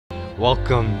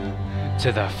Welcome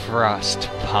to the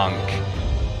Frostpunk.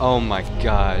 Oh my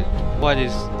god. What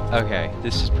is... Okay,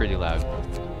 this is pretty loud.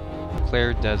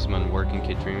 Claire Desmond, working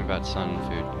kid, dreaming about sun and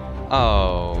food.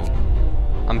 Oh.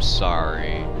 I'm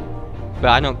sorry. But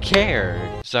I don't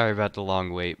care. Sorry about the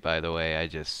long wait, by the way.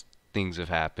 Things have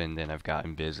happened and I've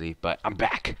gotten busy. But I'm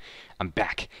back. I'm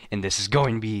back. And this is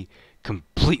going to be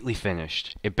completely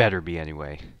finished. It better be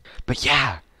anyway. But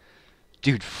yeah.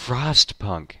 Dude,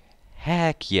 Frostpunk.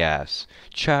 Heck yes.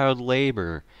 Child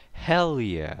labor. Hell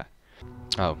yeah.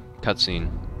 Oh, cutscene.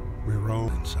 We're all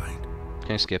inside.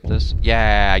 Can I skip this?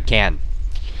 Yeah, I can.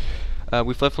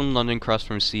 We fled from London, crossed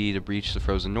from sea to breach the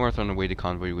frozen north. On the way to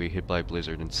convoy, we were hit by a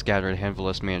blizzard and scattered. A handful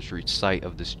of us managed to reach sight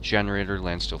of this generator.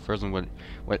 Land still frozen.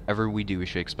 Whatever we do, we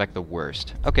should expect the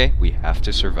worst. Okay, we have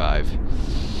to survive.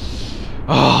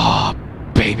 Oh,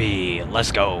 baby,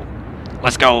 let's go.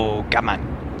 Let's go. Come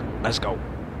on. Let's go.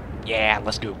 Yeah,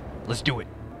 let's go. Let's do it.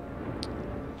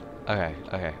 Okay.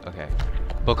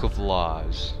 Book of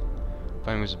Laws.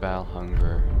 Fighting was battle,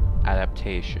 hunger,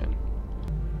 adaptation.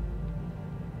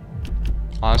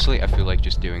 Honestly, I feel like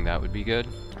just doing that would be good.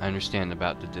 I understand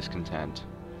about the discontent.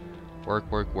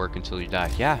 Work until you die.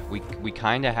 Yeah, we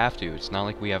kinda have to. It's not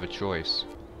like we have a choice.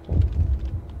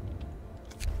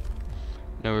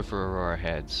 Nowhere for Aurora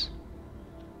heads.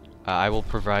 I will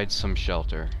provide some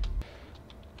shelter.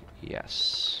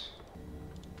 Yes.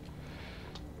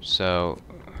 So,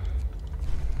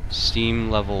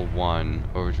 Steam level 1,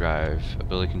 overdrive,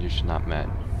 ability condition not met.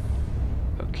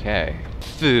 Okay.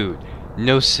 Food.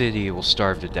 No city will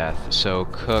starve to death, so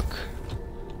cook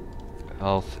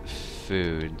health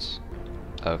foods.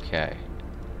 Okay.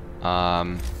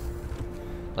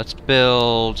 Let's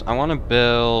build, I want to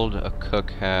build a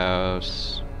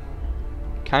cookhouse.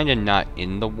 Kinda not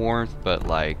in the warmth, but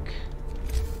like,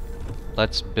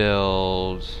 let's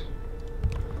build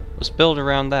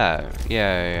around that.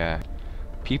 Yeah.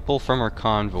 People from our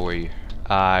convoy.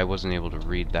 I wasn't able to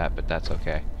read that, but that's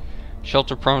okay.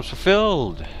 Shelter promise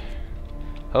fulfilled.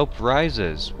 Hope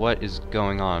rises. What is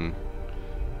going on?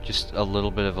 Just a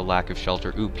little bit of a lack of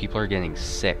shelter. Ooh, people are getting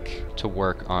sick to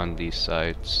work on these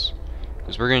sites.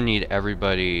 Because we're going to need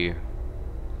everybody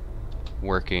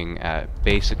working at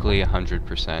basically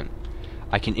 100%.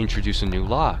 I can introduce a new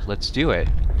law. Let's do it.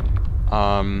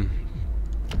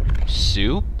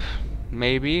 Soup?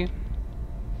 Maybe?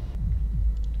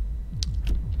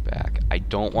 Back. I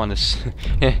don't want to...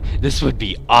 This would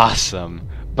be awesome.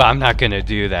 But I'm not going to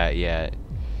do that yet.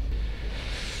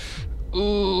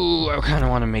 Ooh, I kind of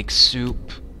want to make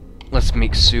soup. Let's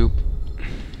make soup.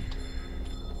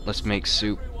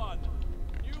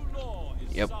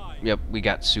 Yep, we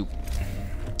got soup.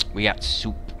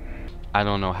 I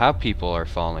don't know how people are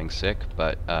falling sick,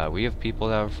 but we have people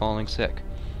that are falling sick.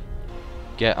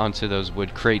 Get onto those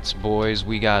wood crates, boys.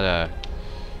 We gotta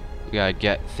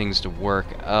get things to work.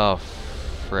 Oh,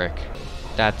 frick.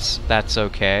 That's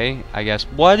okay, I guess.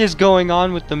 What is going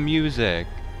on with the music?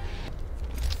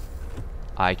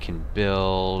 I can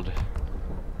build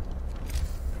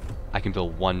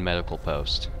one medical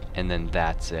post, and then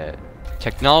that's it.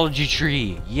 Technology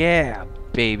tree, yeah,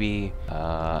 baby.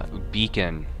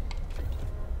 Beacon,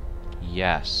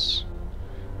 yes.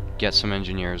 Get some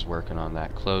engineers working on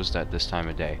that. Closed at this time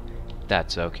of day.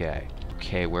 That's okay.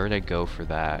 Okay, where'd I go for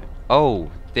that? Oh,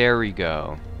 there we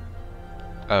go.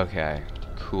 Okay,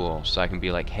 cool. So I can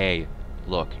be like, hey,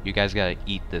 look, you guys gotta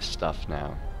eat this stuff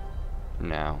now.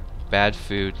 Now. Bad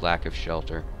food, lack of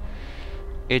shelter.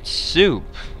 It's soup.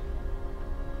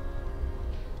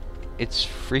 It's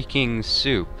freaking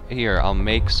soup. Here, I'll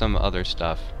make some other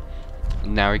stuff.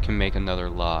 Now we can make another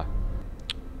law.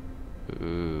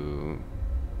 Ooh.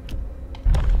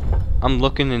 I'm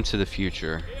looking into the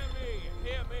future.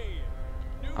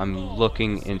 I'm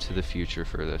looking into the future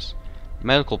for this.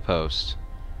 Medical post.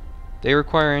 They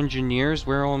require engineers?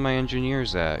 Where are all my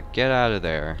engineers at? Get out of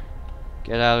there.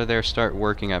 Get out of there, start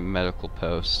working at medical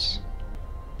posts.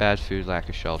 Bad food, lack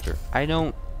of shelter. I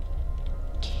don't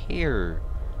care.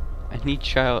 I need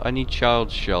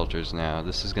child shelters now.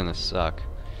 This is gonna suck.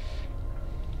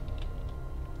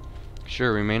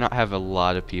 Sure, we may not have a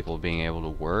lot of people being able to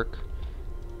work,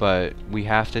 but we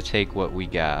have to take what we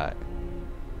got.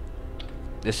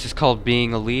 This is called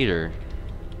being a leader.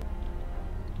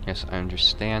 Yes, I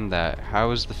understand that. How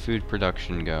is the food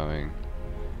production going?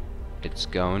 It's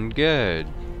going good.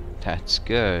 That's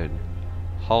good.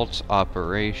 Halt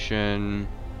operation.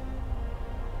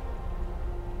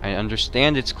 I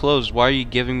understand it's closed. Why are you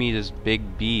giving me this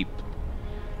big beep?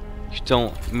 You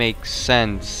don't make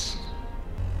sense.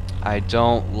 I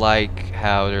don't like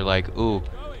how they're like, ooh,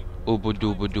 ooba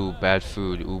dooba doo, bad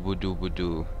food, ooba dooba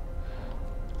doo.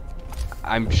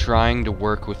 I'm trying to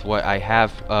work with what I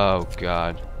have. Oh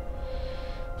god.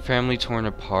 Family torn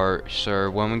apart, sir.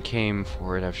 Woman came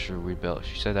forward after we built.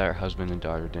 She said that her husband and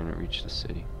daughter didn't reach the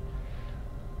city.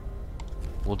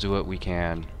 We'll do what we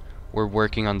can. We're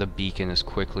working on the beacon as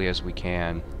quickly as we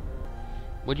can.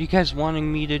 What are you guys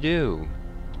wanting me to do?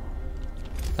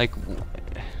 Like,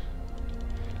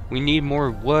 we need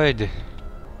more wood.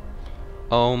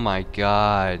 Oh my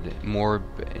god. More.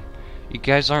 You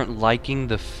guys aren't liking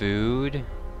the food?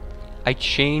 I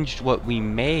changed what we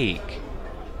make.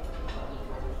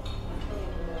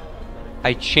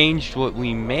 I changed what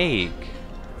we make.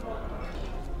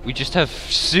 We just have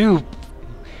soup.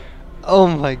 Oh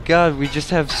my god, we just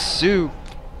have soup.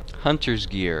 Hunter's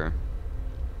gear.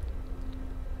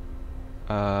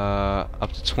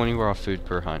 Up to 20 raw food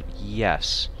per hunt.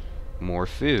 Yes. More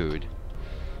food.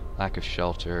 Lack of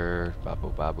shelter. Babu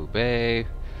babu bay.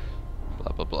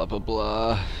 Blah blah blah blah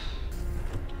blah.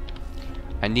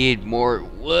 I need more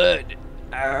wood.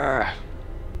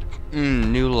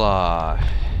 New law.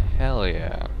 Hell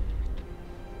yeah.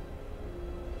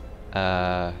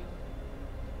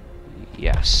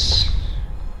 Yes.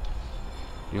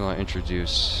 You want to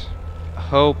introduce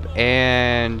hope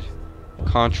and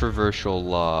controversial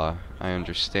law. I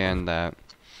understand that.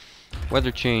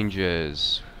 Weather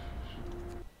changes.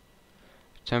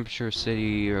 Temperature of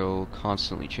city will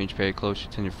constantly change, pay close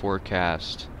attention to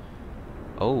forecast.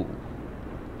 Oh.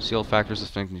 See all factors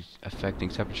affecting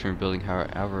temperature and building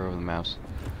however over the mouse.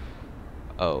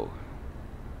 Oh.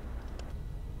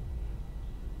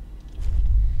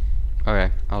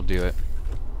 Okay, I'll do it.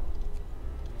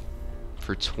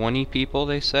 For 20 people,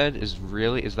 they said, is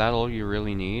that all you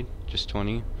really need? Just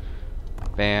 20?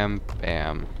 Bam,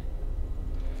 bam.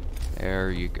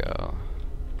 There you go.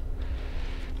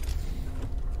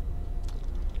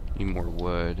 Need more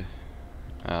wood.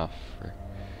 Oh, frick.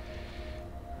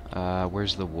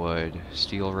 Where's the wood?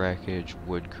 Steel wreckage,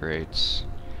 wood crates.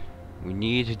 We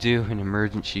need to do an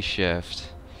emergency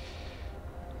shift.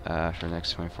 For the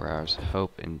next 24 hours.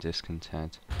 Hope and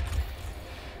discontent.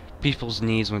 People's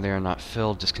needs, when they are not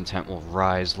filled, discontent will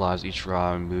rise. Laws each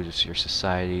raw and mood of your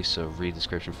society. So read the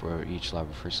description for each law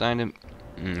before signing it.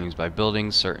 Means by building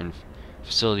certain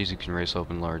facilities you can raise hope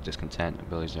and lower discontent.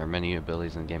 Abilities, there are many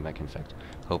abilities in the game that can affect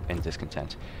hope and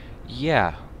discontent.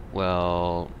 Yeah,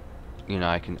 well, you know,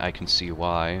 I can see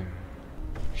why.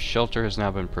 Shelter has now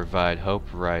been provided. Hope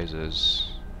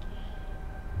rises.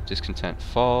 Discontent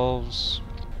falls.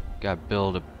 Gotta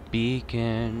build a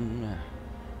beacon.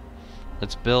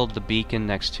 Let's build the beacon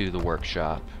next to the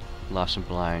workshop. Lost and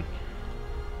blind.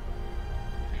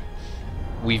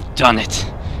 We've done it!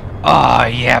 Ah,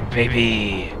 yeah,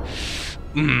 baby!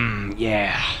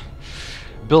 Yeah.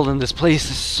 Building this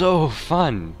place is so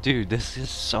fun! Dude, this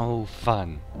is so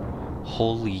fun.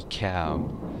 Holy cow.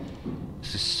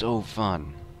 This is so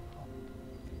fun.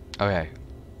 Okay.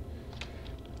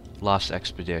 Lost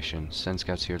Expedition. Send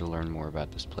scouts here to learn more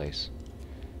about this place.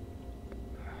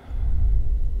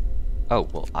 Oh,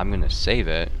 well, I'm gonna save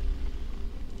it.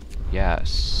 Yeah,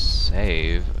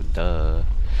 save. Duh.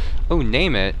 Oh,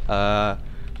 name it.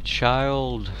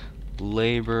 Child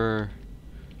labor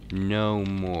no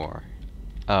more.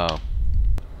 Oh.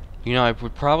 You know, I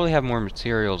would probably have more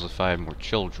materials if I had more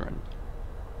children.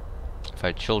 If I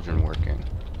had children working.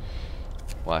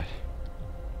 What?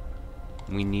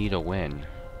 We need a win.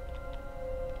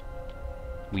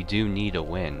 We do need a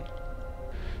win.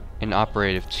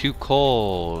 Inoperative. Too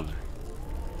cold.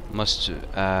 Must,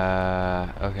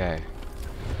 okay.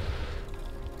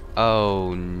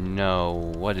 Oh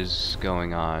no, what is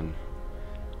going on?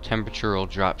 Temperature will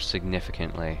drop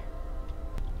significantly.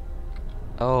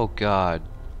 Oh god.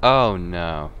 Oh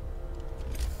no.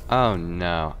 Oh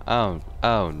no.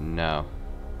 Oh no.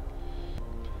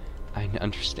 I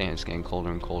understand it's getting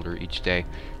colder and colder each day.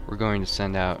 We're going to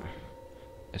send out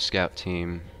a scout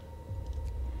team.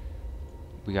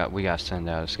 We gotta send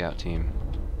out a scout team.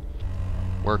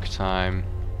 Work time.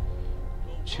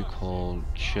 Too cold.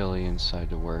 Chilly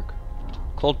inside to work.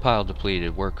 Cold pile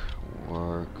depleted. Work.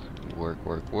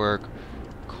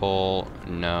 Coal.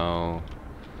 No.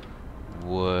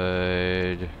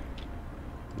 Wood.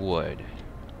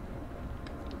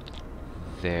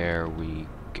 There we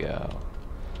go.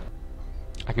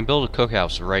 I can build a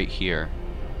cookhouse right here.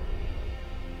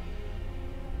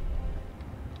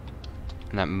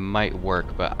 And that might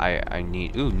work, but I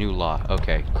need... Ooh, new law.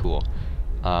 Okay, cool.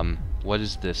 What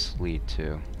does this lead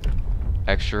to?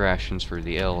 Extra rations for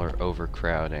the ill or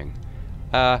overcrowding?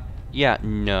 Yeah,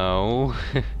 no.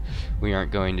 We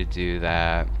aren't going to do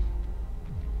that.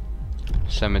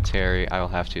 Cemetery. I will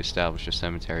have to establish a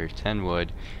cemetery of 10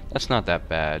 wood. That's not that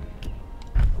bad.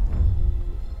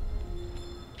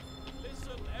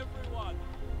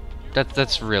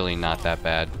 That's really not that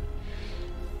bad.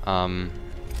 I'm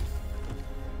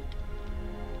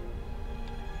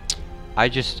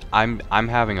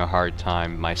having a hard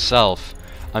time myself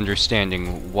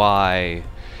understanding why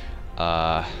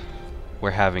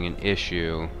we're having an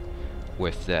issue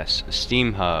with this.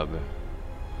 Steam hub.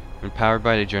 When powered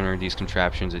by the generator, these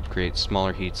contraptions, it creates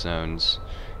smaller heat zones.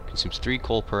 Consumes 3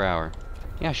 coal per hour.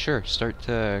 Yeah, sure. Start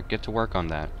to get to work on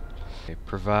that. Okay,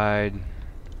 provide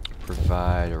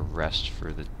a rest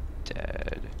for the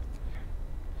dead.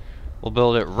 We'll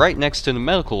build it right next to the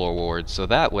medical award, so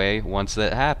that way, once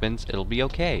that happens, it'll be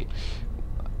okay.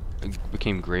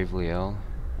 Became gravely ill.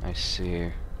 I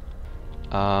see.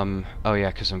 Oh yeah,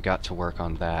 because I've got to work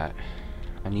on that.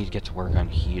 I need to get to work on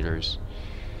heaters.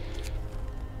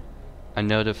 A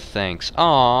note of thanks.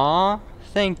 Aww,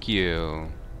 thank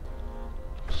you.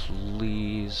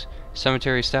 Please.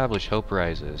 Cemetery established. Hope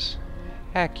rises.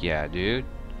 Heck yeah, dude.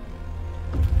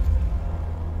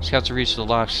 Scouts have reached the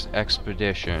lost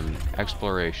exploration.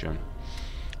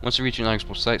 Once they reach an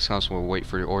unexplored site, scouts will wait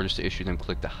for the orders to issue, then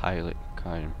click the highlight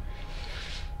item.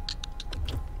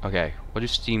 Okay, what do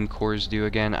steam cores do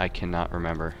again? I cannot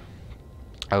remember.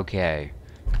 Okay,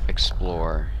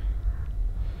 explore.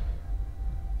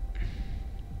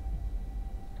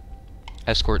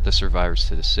 Escort the survivors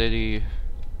to the city.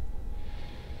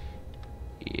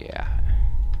 Yeah.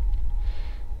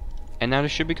 And now they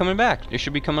should be coming back. They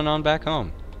should be coming on back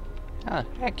home. Ah,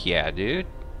 heck yeah, dude.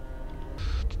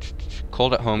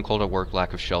 Cold at home, cold at work,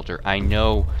 lack of shelter. I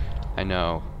know.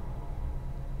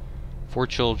 4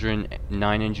 children,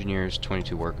 9 engineers,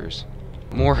 22 workers.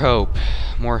 More hope.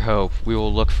 More hope. We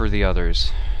will look for the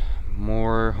others.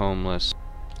 More homeless.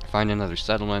 Find another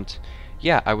settlement.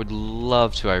 Yeah, I would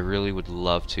love to. I really would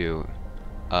love to.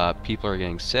 People are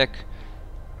getting sick.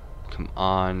 Come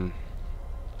on.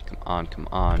 Come on, come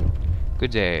on.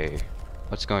 Good day.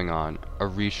 What's going on? A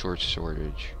resource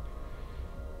shortage.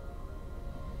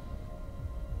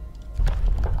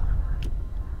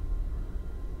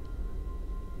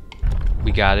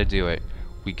 We gotta do it.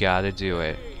 We gotta do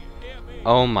it.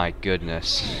 Oh my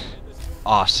goodness.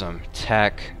 Awesome.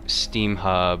 Tech, steam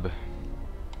hub.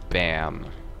 Bam.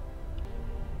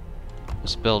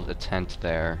 Let's build a tent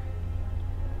there.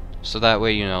 So that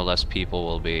way, you know, less people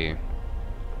will be,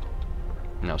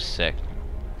 you know, sick.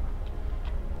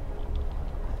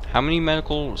 How many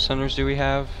medical centers do we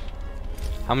have?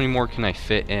 How many more can I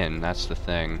fit in? That's the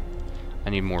thing. I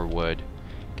need more wood.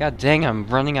 God dang, I'm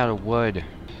running out of wood.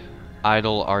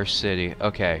 Idle our city.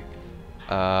 Okay.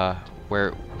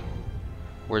 Where'd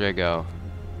I go?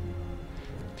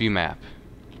 View map.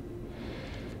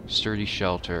 Sturdy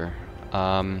shelter.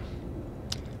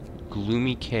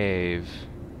 Gloomy cave.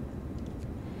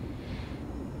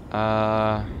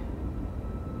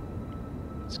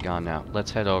 It's gone now.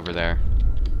 Let's head over there.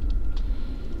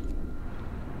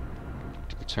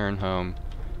 Return home.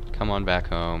 Come on back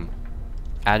home.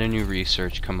 Add a new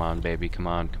research. Come on, baby. Come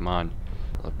on, come on.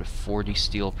 Up to 40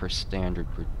 steel per standard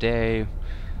per day.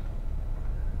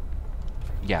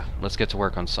 Yeah, let's get to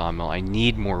work on sawmill. I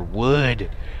need more wood.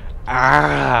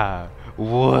 Ah,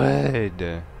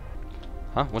 wood.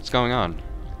 Huh? What's going on?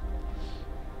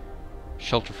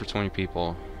 Shelter for 20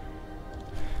 people.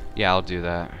 Yeah, I'll do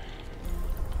that.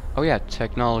 Oh yeah,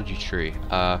 technology tree.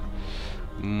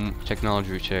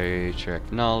 Technology tree,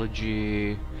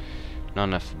 technology. Not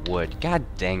enough wood. God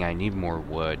dang, I need more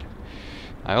wood.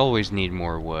 I always need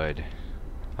more wood.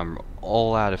 I'm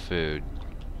all out of food.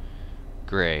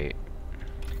 Great.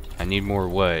 I need more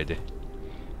wood.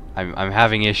 I'm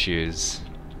having issues.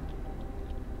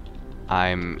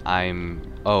 Oh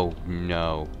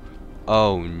no.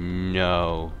 Oh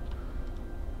no.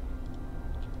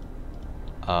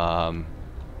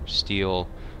 Steel,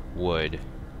 wood.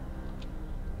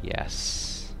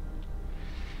 Yes.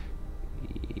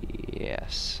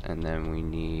 Yes. And then we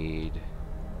need...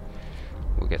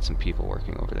 We'll get some people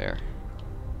working over there.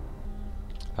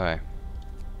 Okay.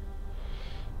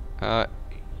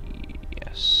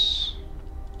 Yes.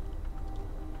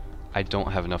 I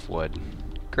don't have enough wood.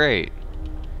 Great.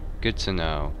 Good to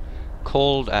know.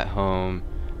 Cold at home.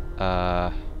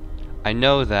 I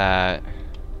know that.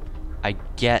 I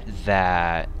get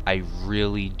that. I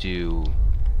really do.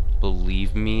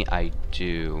 Believe me, I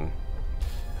do.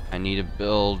 I need to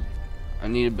build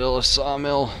a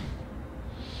sawmill.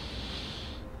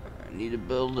 I need to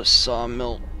build a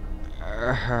sawmill.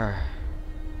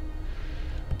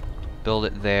 Build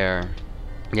it there.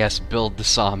 Yes, build the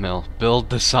sawmill. Build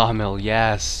the sawmill,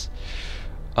 yes.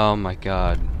 Oh my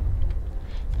god.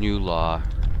 New law.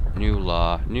 New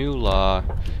law. New law.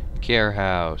 Care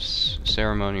house.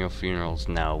 Ceremonial funerals.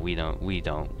 No, we don't.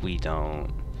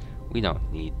 We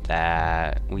don't need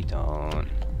that. We don't.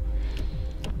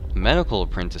 Medical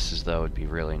apprentices, though, would be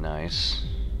really nice.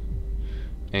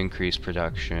 Increase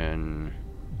production.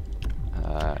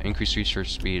 Increase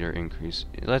research speed or increase...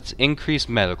 Let's increase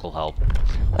medical help.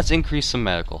 Let's increase some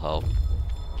medical help.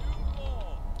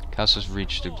 House has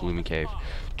reached the gloomy cave.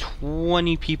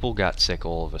 20 people got sick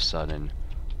all of a sudden.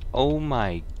 Oh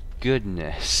my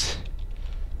goodness.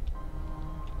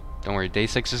 Don't worry, day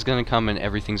 6 is gonna come and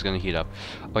everything's gonna heat up.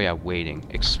 Oh yeah, waiting.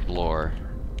 Explore.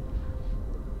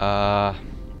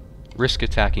 Risk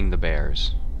attacking the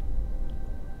bears.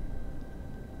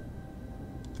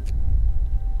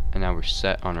 And now we're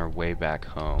set on our way back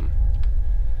home.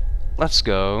 Let's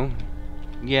go.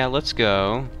 Yeah, let's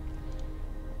go.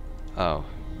 Oh.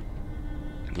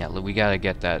 Yeah, we gotta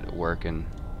get that working.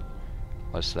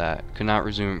 What's that? Could not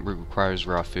resume, requires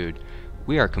raw food.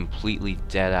 We are completely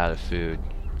dead out of food.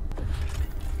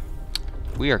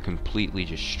 We are completely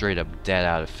just straight up dead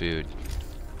out of food.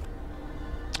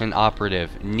 An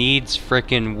operative needs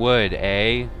frickin' wood,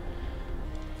 eh?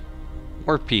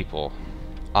 More people.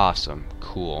 Awesome.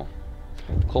 Cool.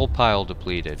 Coal pile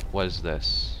depleted. What is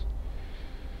this?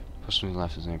 Person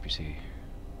left is an NPC.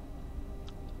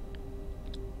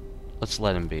 Let's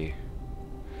let him be.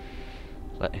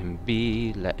 Let him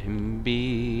be, let him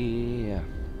be.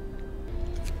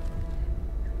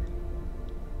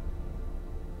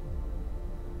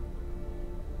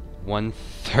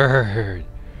 1/3.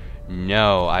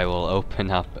 No, I will open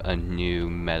up a new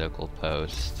medical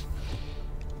post.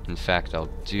 In fact, I'll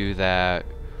do that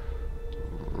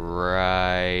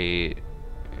right...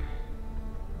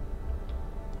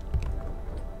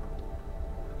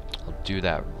 I'll do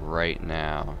that right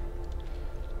now.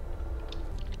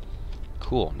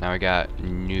 Cool, now I got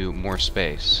more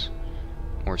space.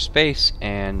 More space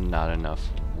and not enough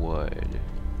wood.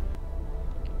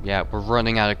 Yeah, we're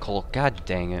running out of coal. God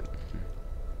dang it.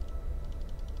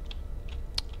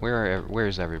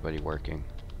 Where's everybody working?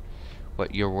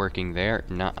 What, you're working there?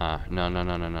 Nuh-uh.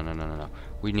 No.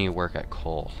 We need to work at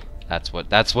coal. That's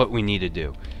what we need to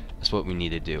do. That's what we need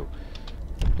to do.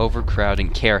 Overcrowding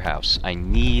care house. I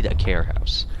need a care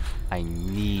house. I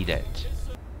need it.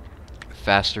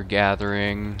 Faster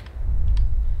gathering.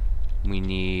 We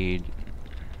need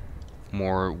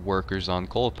more workers on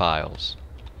coal piles.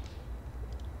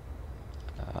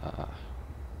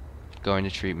 Going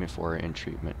to treatment for in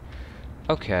treatment.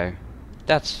 Okay,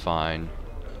 that's fine.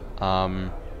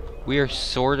 We are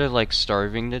sort of like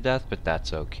starving to death, but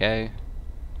that's okay.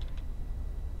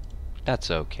 That's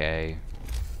okay.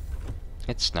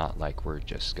 It's not like we're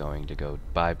just going to go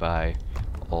bye-bye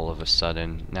all of a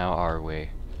sudden, now are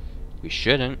we? We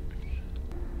shouldn't.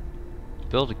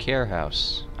 Build a care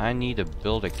house. I need to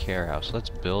build a care house. Let's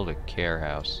build a care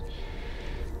house.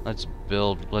 Let's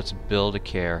build a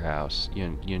care house.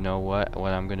 You know what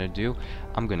I'm gonna do?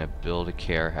 I'm gonna build a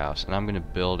care house, and I'm gonna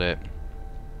build it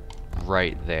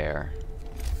right there.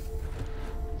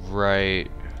 Right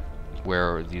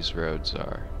where these roads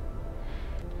are.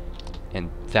 And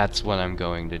that's what I'm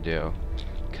going to do.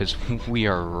 Because we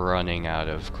are running out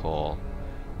of coal.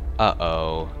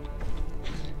 Uh-oh.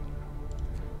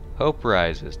 Hope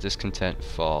rises. Discontent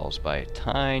falls by a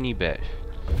tiny bit.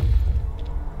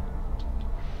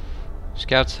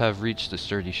 Scouts have reached the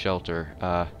sturdy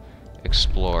shelter.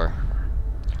 Explore.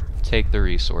 Take the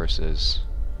resources.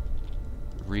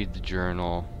 Read the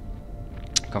journal.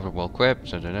 Comfortable, well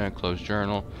equipped. Close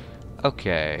journal.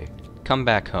 Okay. Come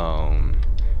back home.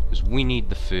 Because we need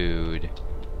the food.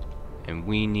 And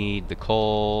we need the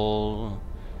coal.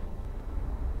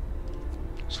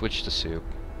 Switch to soup.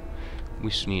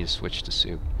 We need to switch to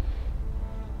soup.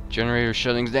 Generator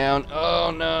shutting down.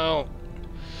 Oh no!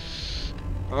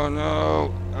 Oh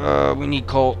no! We need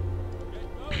coal.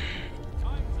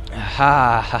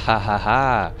 Ha ha ha ha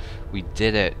ha! We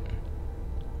did it.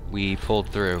 We pulled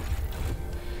through.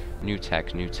 New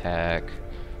tech, new tech.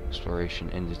 Exploration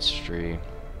industry.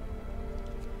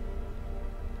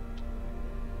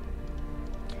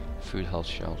 Food, health,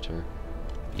 shelter.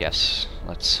 Yes,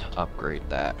 let's upgrade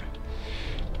that.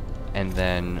 And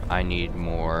then I need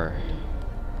more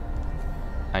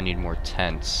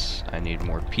tents. I need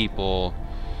more people.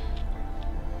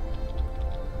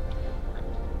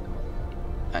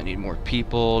 I need more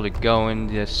people to go in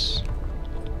this.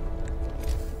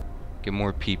 Get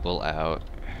more people out.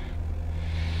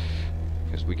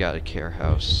 Because we got a care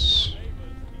house.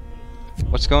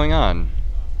 What's going on?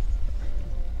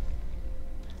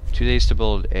 2 days to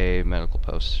build a medical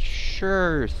post.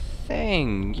 Sure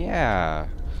thing, yeah.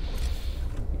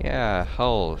 Yeah,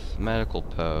 health, medical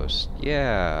post,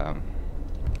 yeah.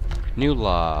 New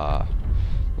law.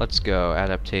 Let's go,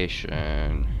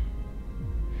 adaptation.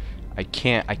 I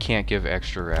can't give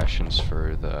extra rations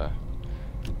for the,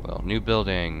 well, new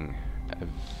building.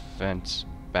 Event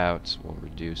bouts will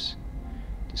reduce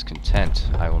discontent.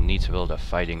 I will need to build a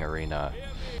fighting arena.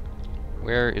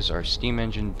 Where is our steam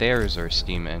engine? There is our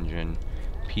steam engine.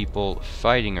 People,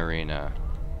 fighting arena.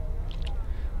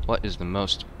 What is the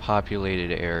most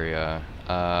populated area?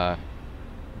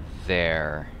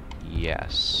 There.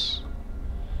 Yes.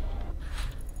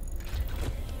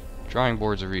 Drawing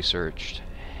boards are researched.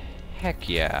 Heck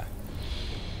yeah.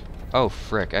 Oh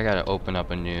frick, I gotta open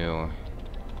up a new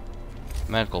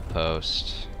medical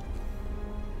post.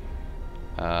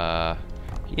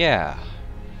 Yeah.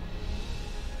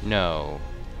 No.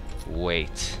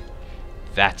 Wait.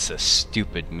 That's a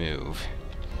stupid move.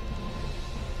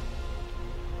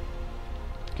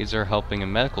 Kids are helping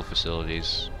in medical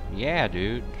facilities. Yeah,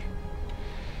 dude.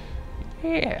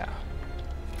 Yeah.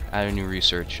 Add a new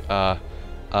research.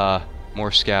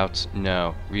 More scouts.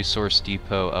 No. Resource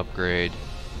depot upgrade.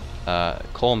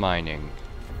 Coal mining.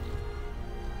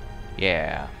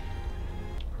 Yeah.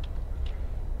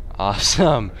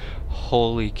 Awesome.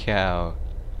 Holy cow.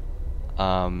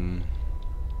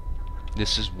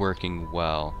 This is working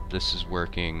well. This is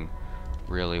working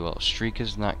really well. Streak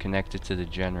is not connected to the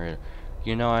generator.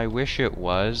 You know, I wish it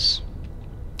was.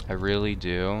 I really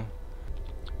do.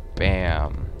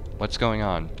 Bam. What's going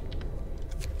on?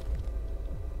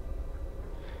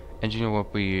 Engineer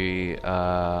what we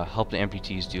help the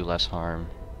amputees do less harm.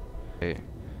 Okay.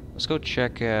 Let's go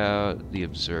check out the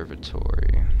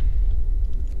observatory.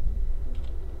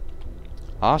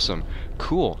 Awesome.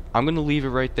 Cool. I'm gonna leave it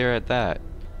right there at that.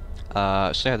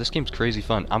 So yeah, this game's crazy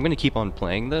fun. I'm gonna keep on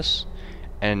playing this,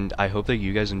 and I hope that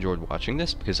you guys enjoyed watching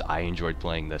this, because I enjoyed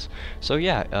playing this. So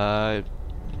yeah,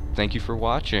 thank you for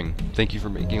watching. Thank you for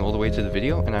making it all the way to the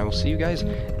video, and I will see you guys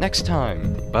next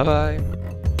time. Bye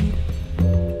bye.